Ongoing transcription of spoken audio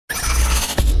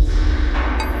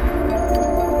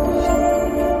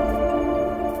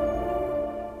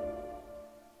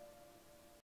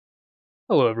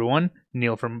Hello everyone,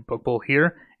 Neil from Bookbowl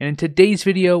here, and in today's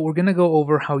video we're going to go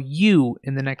over how you,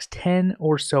 in the next 10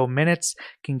 or so minutes,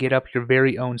 can get up your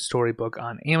very own storybook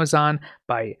on Amazon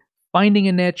by finding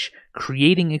a niche,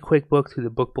 creating a quick book through the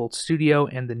Bookbowl Studio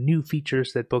and the new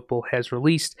features that Bookbowl has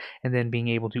released, and then being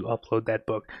able to upload that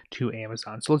book to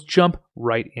Amazon. So let's jump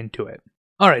right into it.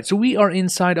 Alright, so we are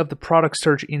inside of the product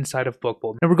search inside of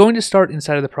Bookbowl. Now we're going to start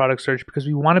inside of the product search because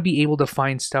we want to be able to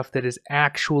find stuff that is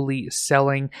actually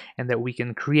selling and that we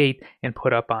can create and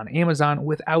put up on Amazon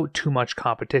without too much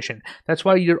competition. That's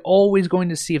why you're always going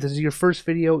to see, if this is your first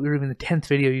video or even the 10th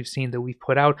video you've seen that we've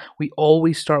put out, we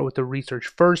always start with the research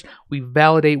first, we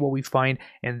validate what we find,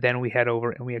 and then we head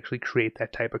over and we actually create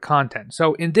that type of content.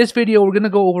 So in this video, we're going to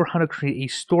go over how to create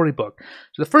a storybook.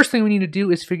 So the first thing we need to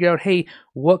do is figure out, hey,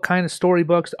 what kind of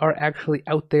storybooks are actually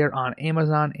out there on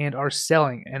Amazon and are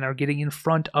selling and are getting in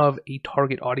front of a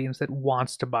target audience that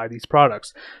wants to buy these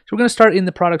products. So we're going to start in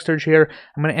the product search here.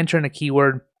 I'm going to enter in a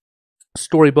keyword,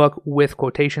 storybook with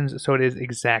quotations, so it is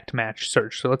exact match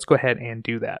search. So let's go ahead and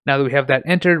do that. Now that we have that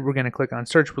entered, we're going to click on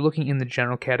search. We're looking in the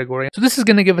general category. So this is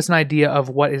going to give us an idea of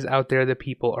what is out there that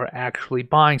people are actually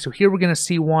buying. So here we're going to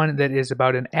see one that is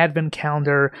about an advent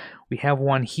calendar. We have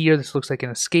one here. This looks like an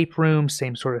escape room,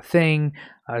 same sort of thing.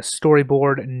 A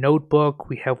storyboard notebook.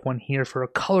 We have one here for a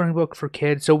coloring book for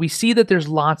kids. So we see that there's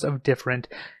lots of different,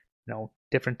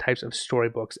 different types of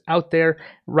storybooks out there.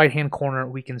 Right hand corner,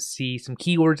 we can see some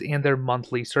keywords and their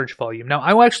monthly search volume. Now,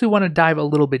 I actually want to dive a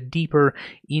little bit deeper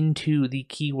into the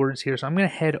keywords here, so I'm going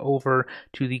to head over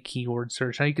to the keyword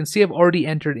search. Now, you can see I've already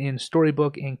entered in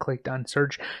storybook and clicked on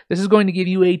search. This is going to give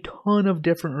you a ton of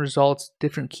different results,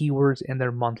 different keywords, and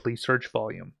their monthly search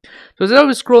volume. So as I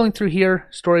was scrolling through here,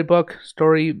 storybook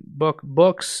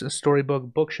books,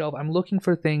 storybook bookshelf, I'm looking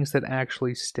for things that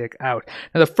actually stick out.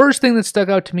 Now, the first thing that stuck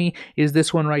out to me is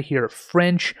this one right here,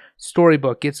 French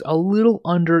storybook. It's a little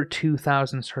under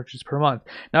 2,000 searches per month.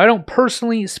 Now, I don't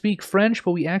personally speak French,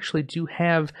 but we actually do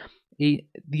have the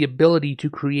ability to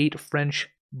create French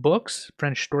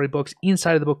storybooks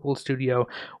inside of the Bookbowl Studio,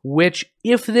 which,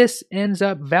 if this ends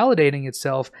up validating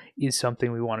itself, is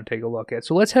something we want to take a look at.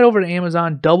 So let's head over to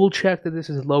Amazon, double check that this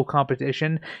is low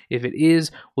competition. If it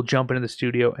is, we'll jump into the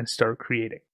studio and start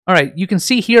creating. All right, you can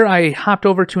see here I hopped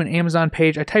over to an Amazon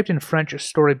page. I typed in French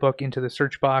storybook into the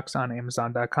search box on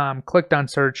Amazon.com, clicked on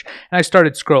search, and I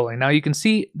started scrolling. Now you can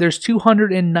see there's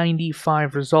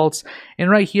 295 results, and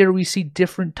right here we see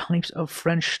different types of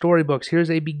French storybooks.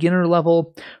 Here's a beginner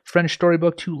level French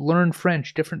storybook to learn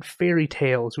French, different fairy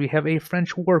tales. We have a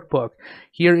French workbook.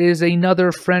 Here is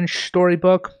another French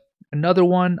storybook. Another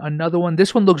one.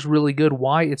 This one looks really good.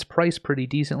 Why? It's priced pretty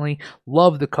decently.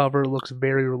 Love the cover. Looks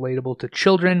very relatable to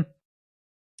children.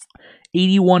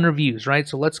 81 reviews, right?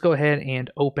 So let's go ahead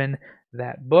and open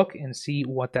that book and see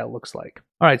what that looks like.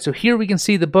 All right, so here we can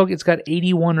see the book. It's got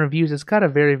 81 reviews. It's got a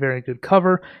very, very good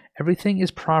cover. Everything is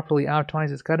properly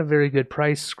optimized. It's got a very good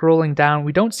price. Scrolling down,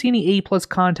 we don't see any A+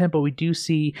 content, but we do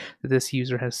see that this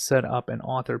user has set up an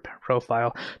author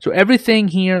profile. So everything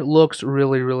here looks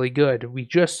really, really good. We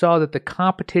just saw that the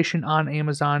competition on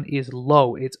Amazon is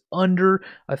low. It's under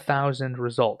 1,000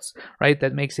 results, right?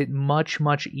 That makes it much,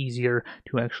 much easier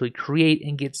to actually create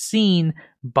and get seen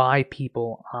by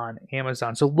people on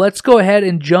Amazon. So let's go ahead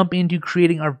and jump into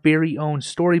creating our very own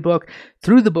storybook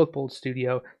through the Bookbowl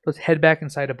Studio. Let's head back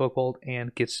inside of Bookbowl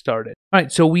and get started. All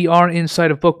right, so we are inside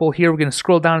of Bookbowl here. We're going to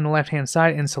scroll down on the left-hand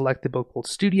side and select the Bookbowl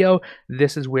Studio.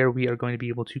 This is where we are going to be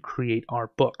able to create our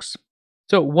books.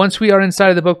 So once we are inside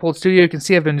of the Bookbowl Studio, you can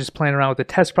see I've been just playing around with the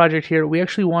test project here. We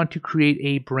actually want to create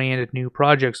a brand new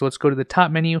project. So let's go to the top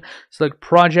menu, select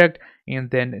Project, and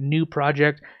then New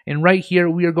Project. And right here,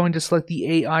 we are going to select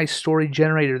the AI Story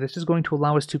Generator. This is going to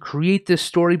allow us to create this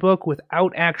storybook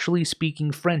without actually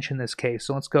speaking French in this case.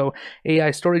 So let's go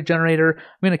AI Story Generator.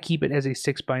 I'm going to keep it as a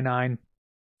 6x9. I'm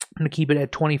going to keep it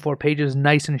at 24 pages,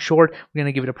 nice and short. We're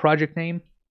going to give it a project name,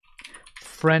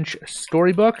 French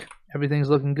Storybook. Everything's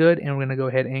looking good, and we're going to go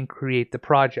ahead and create the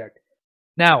project.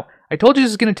 Now, I told you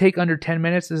this is going to take under 10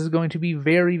 minutes. This is going to be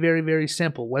very, very, very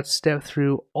simple. Let's step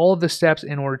through all of the steps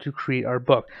in order to create our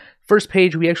book. First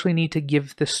page, we actually need to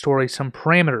give the story some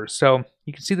parameters. So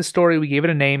you can see the story. We gave it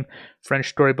a name, French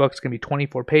Storybook. It's going to be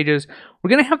 24 pages. We're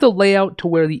going to have the layout to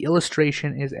where the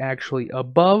illustration is actually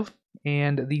above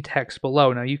and the text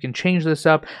below. Now you can change this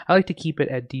up. I like to keep it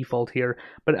at default here,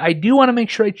 but I do want to make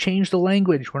sure I change the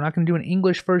language. We're not going to do an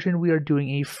English version. We are doing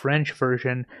a French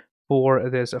version for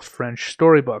this French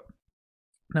storybook.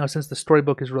 Now, since the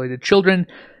storybook is related to children,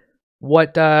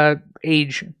 what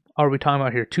age are we talking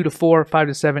about here? 2 to 4, 5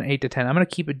 to 7, 8 to 10. I'm going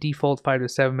to keep it default 5 to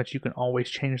 7, but you can always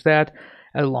change that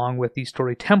along with the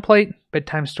story template,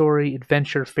 bedtime story,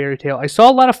 adventure, fairy tale. I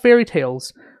saw a lot of fairy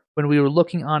tales when we were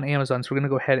looking on Amazon, so we're going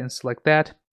to go ahead and select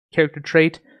that. Character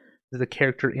trait is the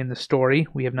character in the story.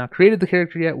 We have not created the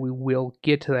character yet. We will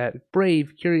get to that.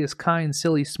 Brave, curious, kind,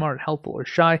 silly, smart, helpful, or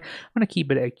shy. I'm going to keep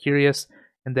it at curious.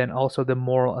 And then also the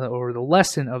moral or the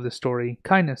lesson of the story: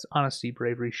 kindness, honesty,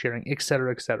 bravery, sharing,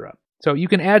 etc., etc. So you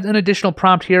can add an additional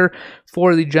prompt here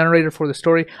for the generator for the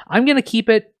story. I'm going to keep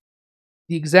it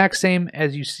the exact same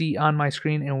as you see on my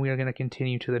screen, and we are going to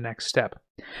continue to the next step.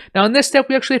 Now in this step,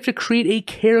 we actually have to create a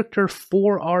character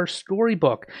for our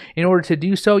storybook. In order to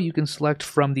do so, you can select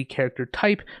from the character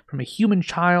type, from a human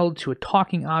child to a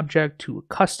talking object to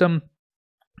a custom.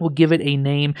 We'll give it a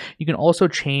name. You can also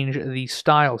change the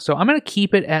style. So I'm going to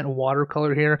keep it at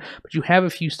watercolor here, but you have a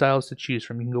few styles to choose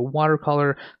from. You can go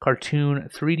watercolor, cartoon,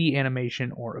 3D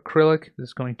animation, or acrylic. This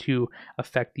is going to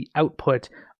affect the output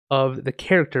of the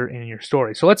character in your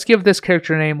story. So let's give this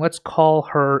character a name. Let's call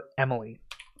her Emily.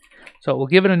 So we'll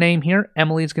give it a name here.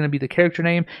 Emily is going to be the character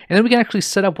name, and then we can actually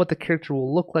set up what the character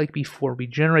will look like before we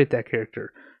generate that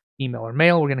character. Female or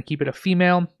male, we're going to keep it a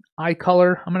female. Eye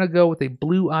color, I'm going to go with a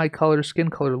blue eye color, skin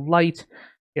color light,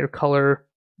 hair color,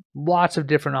 lots of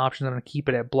different options. I'm going to keep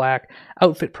it at black.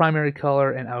 Outfit primary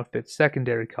color and outfit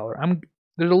secondary color.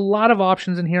 There's a lot of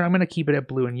options in here. I'm going to keep it at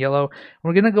blue and yellow.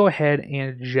 We're going to go ahead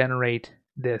and generate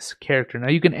this character. Now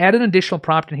you can add an additional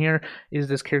prompt in here. Is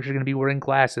this character going to be wearing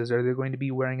glasses? Are they going to be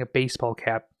wearing a baseball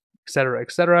cap, etc.,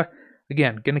 etc.?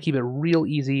 Again, going to keep it real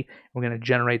easy. We're going to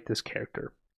generate this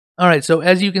character. All right, so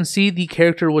as you can see, the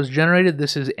character was generated.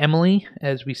 This is Emily,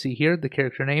 as we see here, the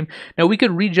character name. Now, we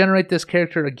could regenerate this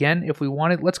character again if we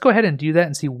wanted. Let's go ahead and do that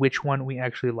and see which one we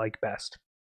actually like best.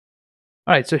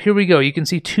 All right, so here we go. You can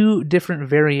see two different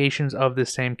variations of the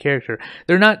same character.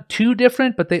 They're not too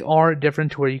different, but they are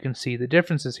different to where you can see the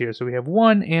differences here. So we have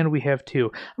 1 and we have 2.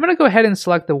 I'm going to go ahead and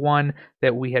select the one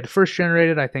that we had first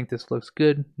generated. I think this looks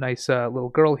good. Nice little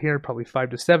girl here, probably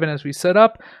 5 to 7 as we set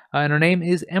up. And her name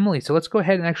is Emily. So let's go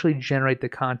ahead and actually generate the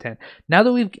content. Now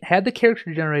that we've had the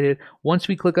character generated, once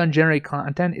we click on Generate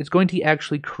Content, it's going to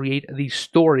actually create the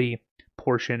story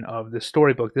portion of the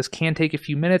storybook. This can take a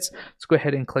few minutes. Let's go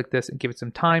ahead and click this and give it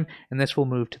some time, and this will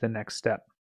move to the next step.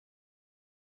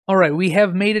 All right, we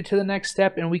have made it to the next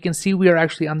step, and we can see we are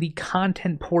actually on the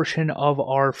content portion of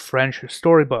our French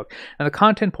storybook. Now, the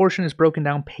content portion is broken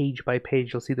down page by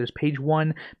page. You'll see there's page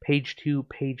 1, page 2,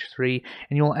 page 3,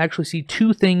 and you'll actually see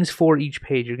 2 things for each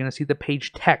page. You're going to see the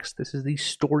page text. This is the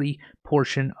story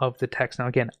portion of the text. Now,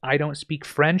 again, I don't speak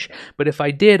French, but if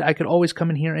I did, I could always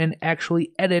come in here and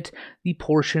actually edit the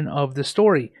portion of the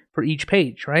story for each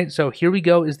page, right? So here we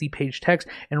go is the page text,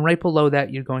 and right below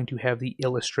that, you're going to have the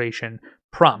illustration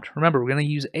prompt. Remember, we're going to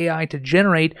use AI to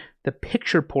generate the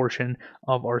picture portion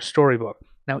of our storybook.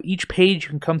 Now, each page, you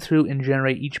can come through and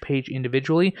generate each page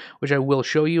individually, which I will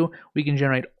show you. We can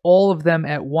generate all of them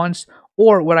at once,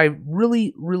 or what I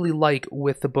really like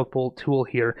with the Book Bowl tool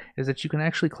here is that you can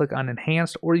actually click on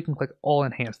Enhanced, or you can click All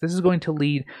Enhanced. This is going to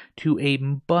lead to a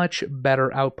much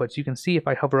better output. So you can see if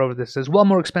I hover over this, it says, well,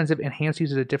 more expensive. Enhanced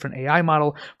uses a different AI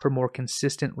model for more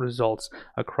consistent results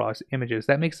across images.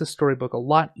 That makes the storybook a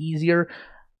lot easier,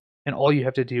 and all you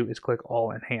have to do is click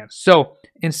All Enhanced. So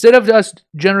instead of us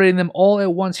generating them all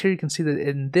at once here, you can see that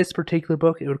in this particular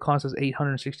book, it would cost us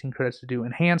 816 credits to do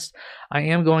Enhanced. I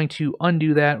am going to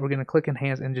undo that. We're going to click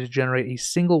Enhanced and just generate a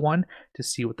single one to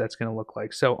see what that's going to look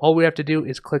like. So all we have to do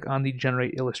is click on the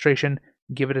Generate Illustration,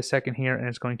 give it a second here, and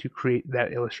it's going to create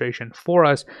that illustration for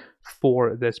us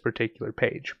for this particular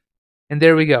page. And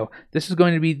there we go. This is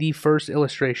going to be the first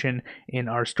illustration in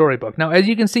our storybook. Now, as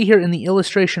you can see here in the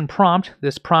illustration prompt,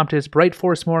 this prompt is bright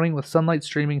forest morning with sunlight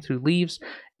streaming through leaves,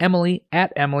 Emily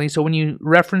at Emily. So when you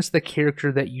reference the character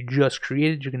that you just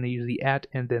created, you're going to use the at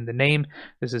and then the name.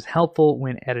 This is helpful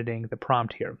when editing the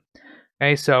prompt here.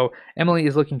 Okay, so Emily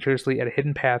is looking curiously at a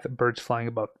hidden path of birds flying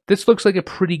above. This looks like a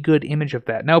pretty good image of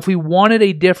that. Now, if we wanted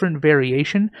a different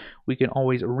variation, we can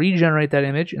always regenerate that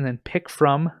image and then pick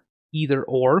from either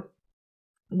or.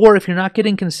 Or if you're not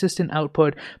getting consistent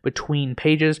output between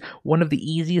pages, one of the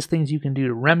easiest things you can do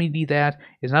to remedy that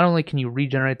is not only can you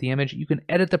regenerate the image, you can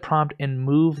edit the prompt and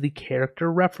move the character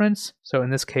reference. So in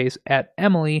this case, at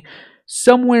Emily,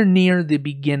 somewhere near the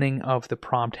beginning of the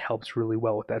prompt helps really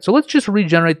well with that. So let's just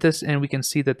regenerate this, and we can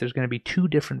see that there's going to be 2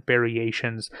 different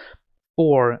variations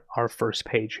for our first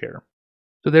page here.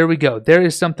 So there we go. There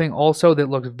is something also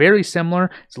that looks very similar.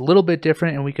 It's a little bit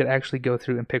different, and we could actually go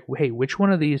through and pick, hey, which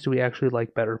one of these do we actually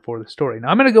like better for the story? Now,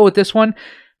 I'm going to go with this one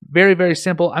Very, very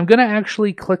simple. I'm going to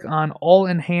actually click on all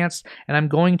enhanced, and I'm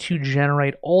going to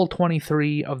generate all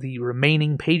 23 of the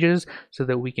remaining pages so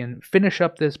that we can finish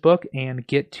up this book and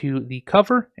get to the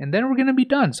cover, and then we're going to be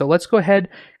done. So let's go ahead,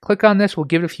 click on this. We'll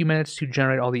give it a few minutes to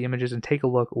generate all the images and take a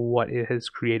look what it has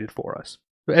created for us.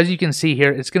 So as you can see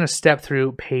here, it's going to step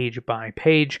through page by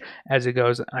page as it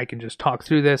goes. I can just talk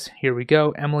through this. Here we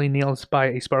go. Emily kneels by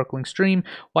a sparkling stream,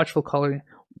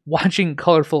 watching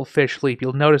colorful fish leap.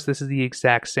 You'll notice this is the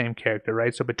exact same character,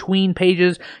 right? So between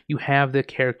pages, you have the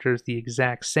characters the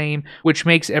exact same, which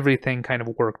makes everything kind of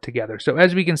work together. So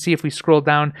as we can see, if we scroll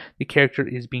down, the character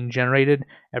is being generated.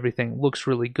 Everything looks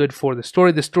really good for the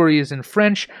story. The story is in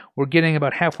French. We're getting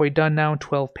about halfway done now,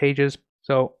 12 pages.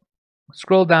 So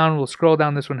scroll down. We'll scroll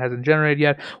down. This one hasn't generated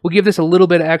yet. We'll give this a little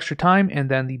bit of extra time, and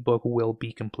then the book will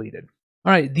be completed.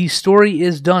 All right, the story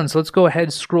is done, so let's go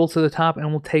ahead, scroll to the top,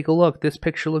 and we'll take a look. This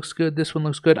picture looks good. This one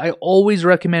looks good. I always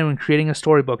recommend when creating a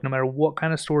storybook, no matter what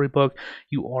kind of storybook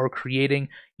you are creating,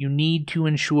 you need to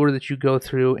ensure that you go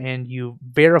through and you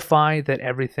verify that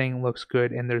everything looks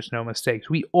good and there's no mistakes.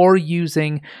 We are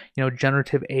using,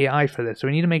 generative AI for this, so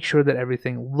we need to make sure that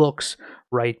everything looks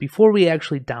right before we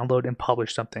actually download and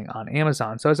publish something on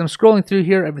Amazon. So as I'm scrolling through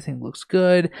here, everything looks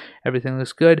good. Everything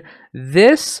looks good.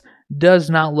 This does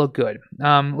not look good.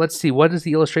 Let's see. What is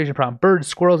the illustration prompt? Birds,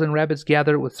 squirrels, and rabbits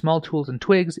gather with small tools and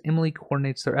twigs. Emily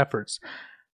coordinates their efforts.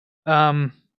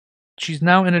 She's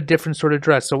now in a different sort of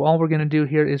dress. So all we're going to do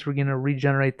here is we're going to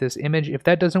regenerate this image. If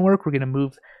that doesn't work, we're going to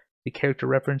move the character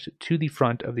reference to the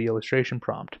front of the illustration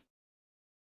prompt.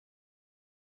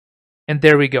 And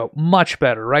there we go. Much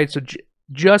better, right? So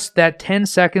just that 10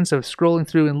 seconds of scrolling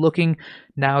through and looking,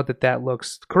 now that that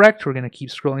looks correct, we're going to keep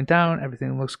scrolling down.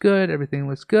 Everything looks good. Everything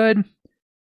looks good.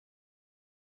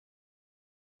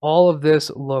 All of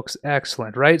this looks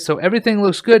excellent, right? So everything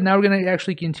looks good. Now we're going to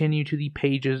actually continue to the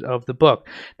pages of the book.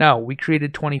 Now, we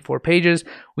created 24 pages.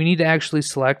 We need to actually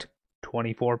select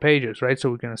 24 pages, right? So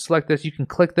we're going to select this. You can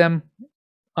click them,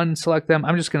 unselect them.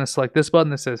 I'm just going to select this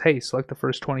button that says, hey, select the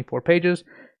first 24 pages.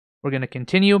 We're going to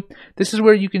continue. This is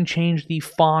where you can change the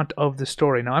font of the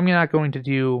story. Now, I'm not going to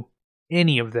do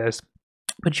any of this,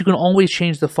 but you can always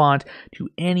change the font to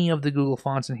any of the Google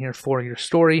fonts in here for your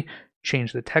story,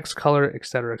 change the text color,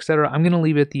 etc., etc. I'm going to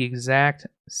leave it the exact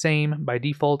same by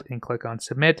default and click on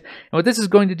Submit. And what this is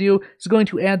going to do is going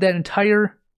to add that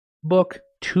entire book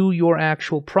to your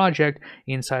actual project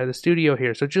inside of the studio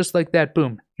here. So just like that,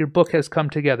 boom, your book has come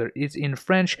together. It's in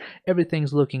French.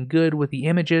 Everything's looking good with the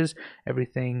images.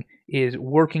 Everything is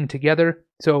working together.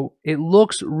 So it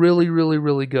looks really, really,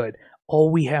 really good.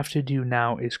 All we have to do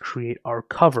now is create our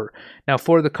cover. Now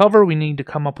for the cover, we need to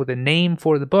come up with a name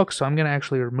for the book. So I'm going to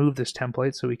actually remove this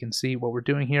template so we can see what we're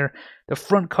doing here. The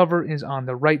front cover is on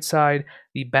the right side.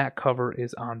 The back cover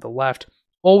is on the left.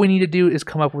 All we need to do is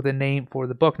come up with a name for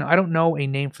the book. Now, I don't know a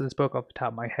name for this book off the top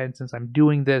of my head since I'm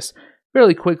doing this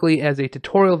fairly quickly as a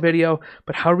tutorial video,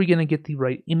 but how are we going to get the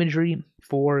right imagery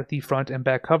for the front and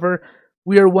back cover?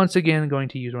 We are once again going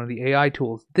to use one of the AI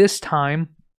tools. This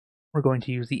time, we're going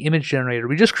to use the image generator.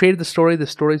 We just created the story. The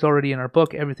story's already in our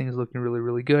book. Everything is looking really,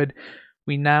 really good.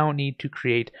 We now need to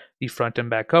create the front and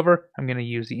back cover. I'm going to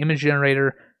use the image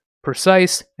generator,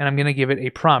 precise, and I'm going to give it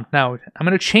a prompt. Now, I'm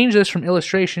going to change this from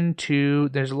illustration to,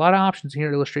 there's a lot of options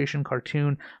here, illustration,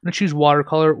 cartoon. I'm going to choose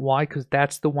watercolor. Why? Because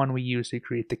that's the one we use to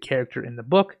create the character in the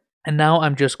book. And now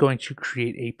I'm just going to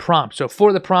create a prompt. So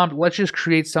for the prompt, let's just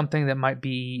create something that might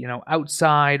be,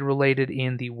 outside related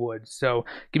in the woods. So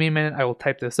give me a minute, I will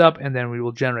type this up and then we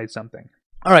will generate something.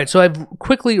 All right, so I've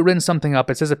quickly written something up.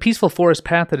 It says a peaceful forest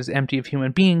path that is empty of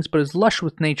human beings, but is lush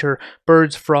with nature,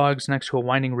 birds, frogs, next to a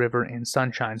winding river and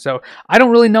sunshine. So I don't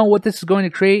really know what this is going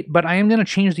to create, but I am going to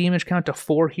change the image count to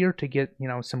 4 here to get,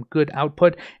 some good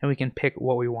output, and we can pick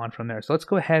what we want from there. So let's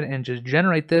go ahead and just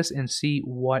generate this and see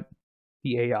what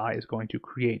the AI is going to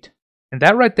create. And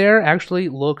that right there actually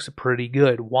looks pretty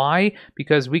good. Why?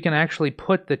 Because we can actually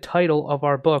put the title of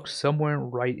our book somewhere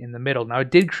right in the middle. Now,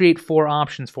 it did create 4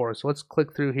 options for us. So let's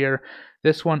click through here.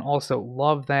 This one also,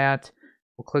 love that.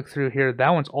 We'll click through here. That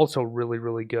one's also really,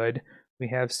 really good. We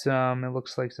have some, it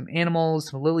looks like some animals,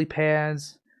 some lily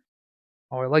pads.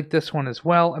 Oh, I like this one as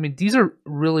well. I mean, these are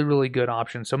really, really good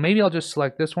options. So maybe I'll just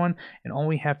select this one, and all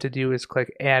we have to do is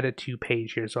click Add to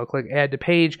Page here. So I'll click Add to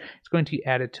Page. It's going to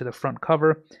add it to the front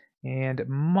cover. And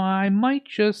I might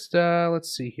just,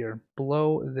 let's see here,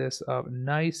 blow this up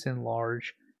nice and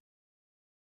large.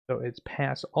 So it's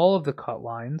past all of the cut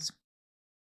lines.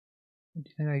 Do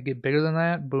you think I get bigger than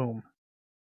that? Boom.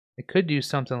 It could do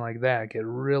something like that, get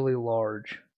really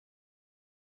large.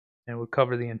 And it would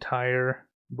cover the entire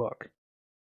book.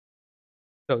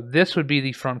 So this would be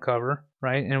the front cover,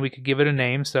 right? And we could give it a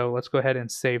name. So let's go ahead and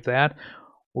save that.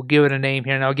 We'll give it a name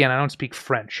here. Now again, I don't speak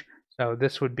French, so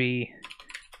this would be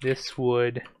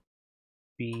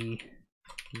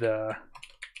the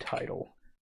title.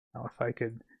 Now if I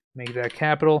could make that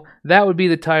capital, that would be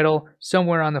the title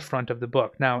somewhere on the front of the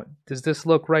book. Now, does this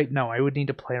look right? No, I would need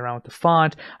to play around with the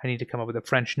font. I need to come up with a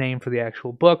French name for the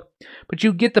actual book. But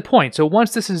you get the point. So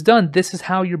once this is done, this is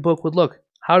how your book would look.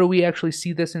 How do we actually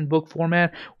see this in book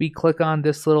format? We click on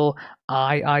this little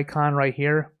eye icon right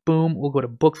here. Boom, we'll go to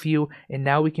book view, and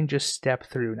now we can just step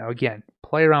through. Now again,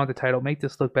 play around with the title, make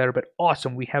this look better, but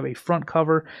awesome. We have a front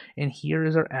cover, and here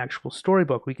is our actual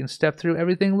storybook. We can step through.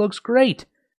 Everything looks great.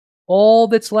 All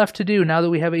that's left to do now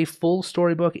that we have a full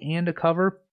storybook and a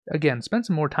cover, again, spend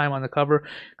some more time on the cover,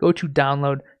 go to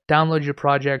download your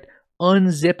project,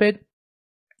 unzip it,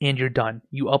 and you're done.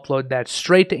 You upload that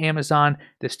straight to Amazon.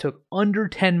 This took under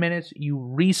 10 minutes. You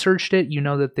researched it. You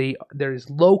know that there is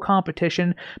low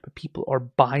competition, but people are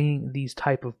buying these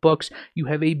type of books. You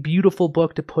have a beautiful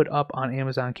book to put up on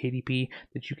Amazon KDP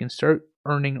that you can start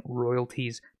earning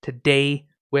royalties today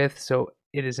with. So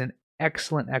it is an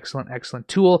excellent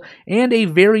tool and a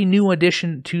very new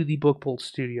addition to the Book Bolt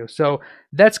Studio. So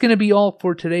that's going to be all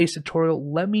for today's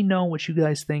tutorial. Let me know what you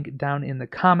guys think down in the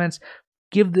comments.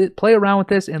 Play around with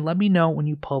this and let me know when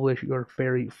you publish your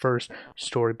very first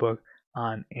storybook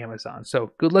on Amazon.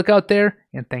 So good luck out there,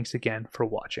 and thanks again for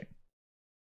watching.